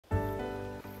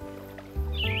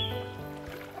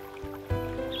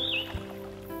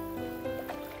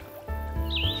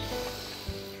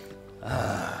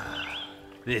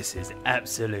This is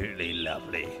absolutely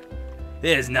lovely.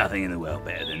 There's nothing in the world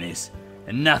better than this,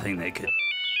 and nothing that could...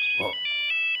 What?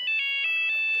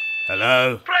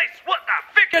 Hello? Price, what the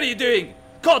fuck are you doing?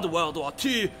 COD World War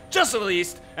II just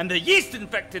released, and the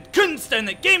yeast-infected cunts down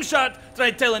at GameShark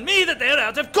tried telling me that they're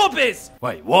out of copies!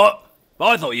 Wait, what?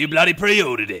 I thought you bloody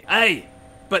pre-ordered it. Aye,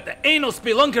 but the anal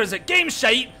spelunkers at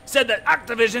GameShite said that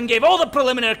Activision gave all the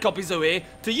preliminary copies away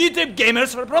to YouTube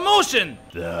gamers for promotion!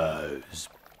 Those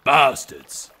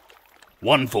bastards.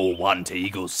 141 to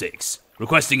Eagle 6.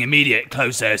 Requesting immediate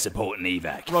close air support and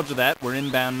evac. Roger that, we're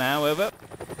inbound now, over.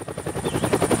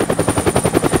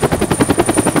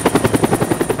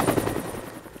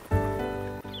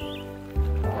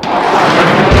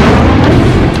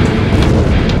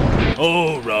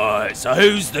 Alright, so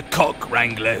who's the cock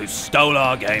wrangler who stole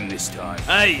our game this time?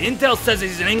 Aye, Intel says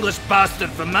he's an English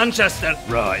bastard from Manchester.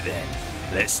 Right then,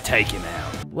 let's take him out.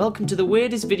 Welcome to the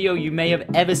weirdest video you may have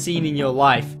ever seen in your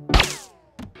life.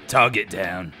 Target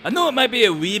down. I know it might be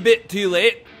a wee bit too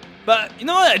late, but you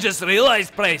know what I just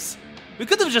realised, Price? We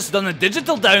could have just done a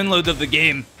digital download of the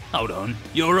game. Hold on,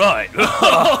 you're right.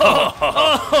 Oh,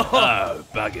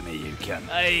 bugger me, you cunt.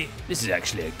 Aye. This is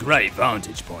actually a great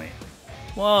vantage point.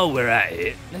 While we're at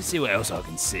it, let's see what else I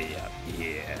can see up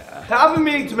here. I've been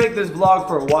meaning to make this vlog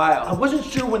for a while. I wasn't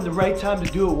sure when the right time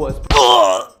to do it was.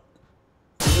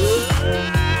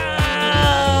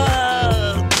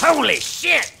 Holy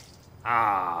shit!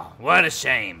 Ah, what a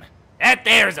shame. That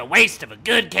there is a waste of a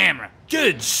good camera.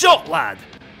 Good shot, lad.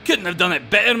 Couldn't have done it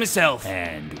better myself.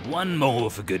 And one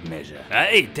more for good measure.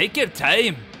 Hey, take your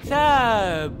time.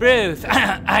 So, Bruce,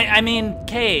 I mean,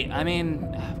 Kate,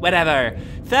 whatever.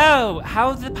 So,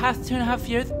 how's the past 2.5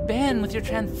 years been with your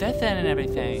transition and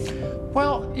everything?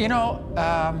 Well, you know,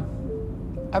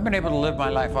 I've been able to live my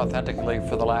life authentically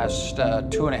for the last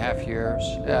 2.5 years.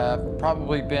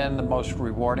 Probably been the most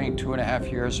rewarding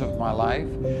 2.5 years of my life.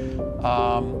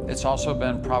 It's also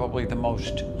been probably the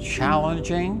most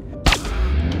challenging.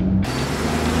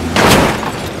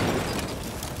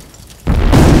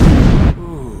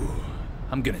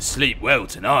 I'm gonna sleep well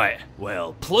tonight.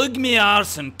 Well, plug me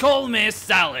arse and call me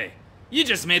Sally. You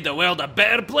just made the world a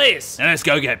better place. Now let's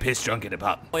go get pissed drunk in the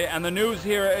pub. And the news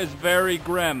here is very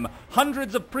grim.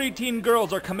 Hundreds of preteen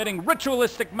girls are committing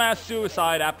ritualistic mass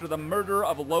suicide after the murder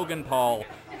of Logan Paul.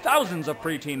 Thousands of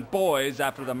preteen boys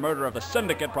after the murder of the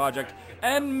Syndicate Project.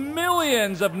 And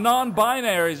millions of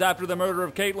non-binaries after the murder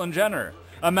of Caitlyn Jenner.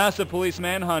 A massive police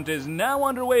manhunt is now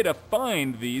underway to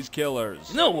find these killers.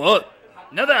 You know what?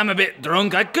 Now that I'm a bit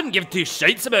drunk, I couldn't give two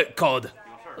shites about COD.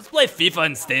 Let's play FIFA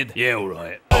instead. Yeah,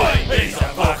 alright. He's a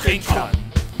fucking cunt.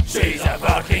 She's a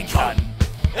fucking cunt.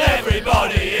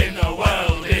 Everybody in the